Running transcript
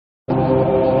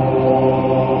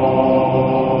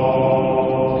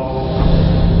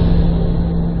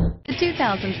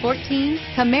2014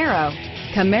 Camaro.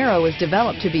 Camaro is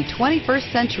developed to be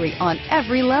 21st century on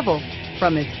every level,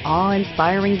 from its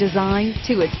awe-inspiring design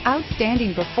to its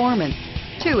outstanding performance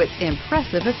to its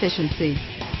impressive efficiency.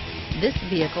 This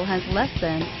vehicle has less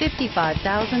than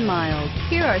 55,000 miles.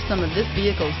 Here are some of this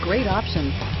vehicle's great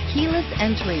options: keyless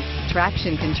entry,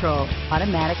 traction control,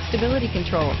 automatic stability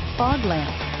control, fog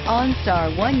lamps,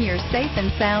 OnStar 1-year safe and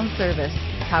sound service,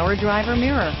 power driver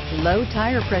mirror, low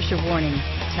tire pressure warning,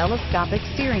 telescopic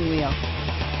steering wheel.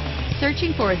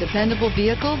 Searching for a dependable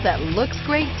vehicle that looks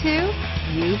great too?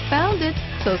 You found it,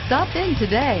 so stop in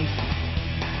today.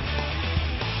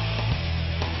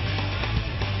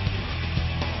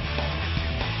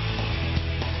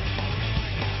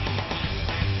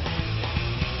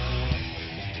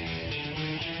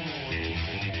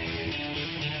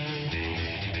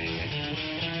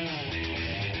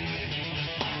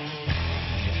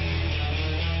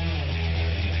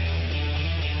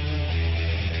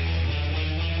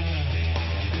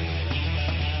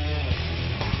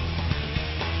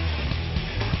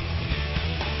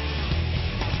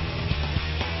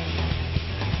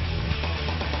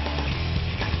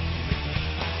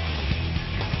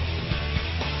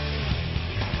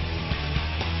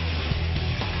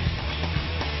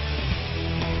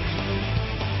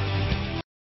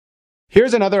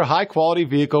 Here's another high-quality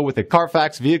vehicle with a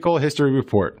Carfax Vehicle History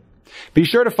Report. Be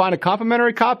sure to find a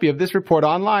complimentary copy of this report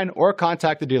online or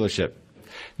contact the dealership.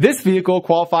 This vehicle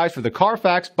qualifies for the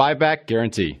Carfax Buyback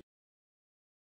Guarantee.